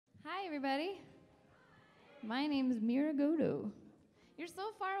everybody. My name is Mira Goto. You're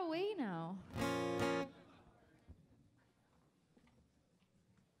so far away now.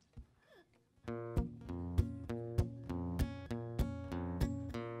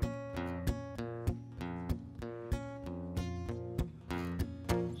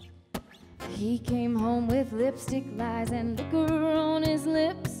 He came home with lipstick lies and liquor on his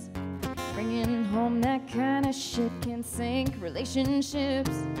lips, bringing home that kind of shit can sink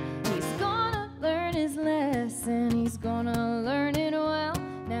relationships. He's gonna learn his lesson, he's gonna learn it well.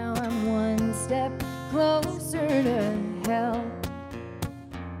 Now I'm one step closer to hell.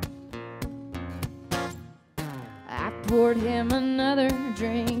 I poured him another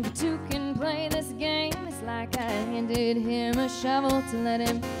drink. Two can play this game. It's like I handed him a shovel to let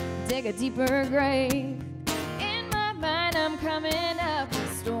him dig a deeper grave. In my mind I'm coming up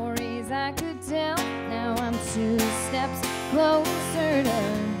with stories I could tell. Now I'm two steps closer to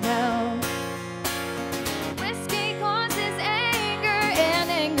hell. Whiskey causes anger and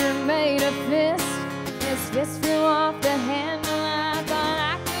anger made a fist. His fist flew off the handle. I thought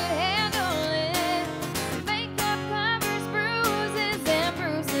I could handle it. Makeup covers bruises and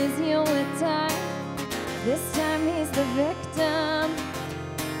bruises heal with time. This time he's the victim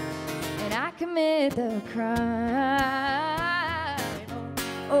and I commit the crime.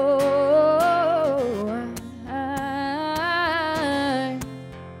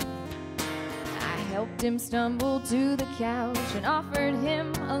 I helped him stumble to the couch and offered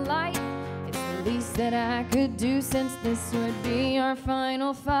him a light. It's the least that I could do since this would be our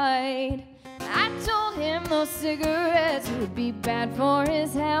final fight. I told him those cigarettes would be bad for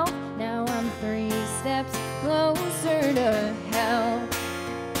his health. Now I'm 3 steps closer to hell.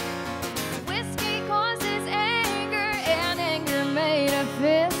 Whiskey causes anger and anger made a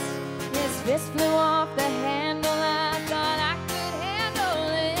fist. His fist flew off the handle. I thought I could handle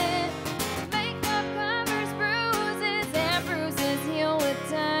it. Makeup covers bruises and bruises heal with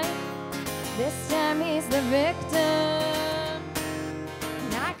time. This time he's the victim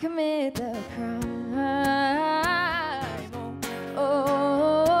and I commit the crime.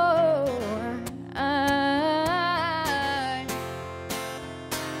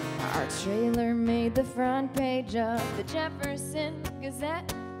 Our trailer made the front page of the Jefferson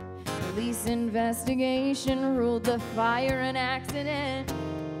Gazette. Police investigation ruled the fire an accident.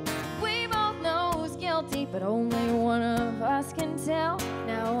 We both know who's guilty, but only one of us can tell.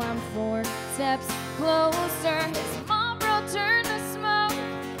 Now I'm 4 steps closer. His Marlboro turned to smoke,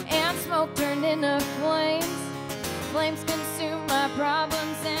 and smoke turned into flames. Flames consume my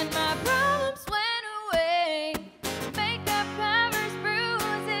problems, and my problems went away. Makeup covers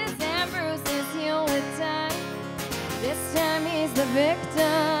bruises, and bruises heal with time. This time he's the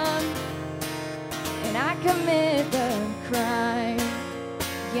victim, and I commit the crime.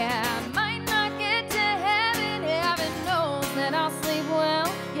 Yeah, I might not get to heaven, heaven knows that I'll sleep well.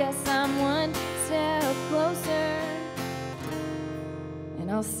 Yes, I'm 1 step closer,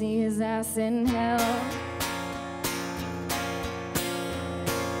 and I'll see his ass in hell.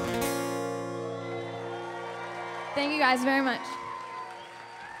 Thank you guys very much.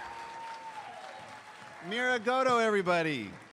 Mira Goto, everybody.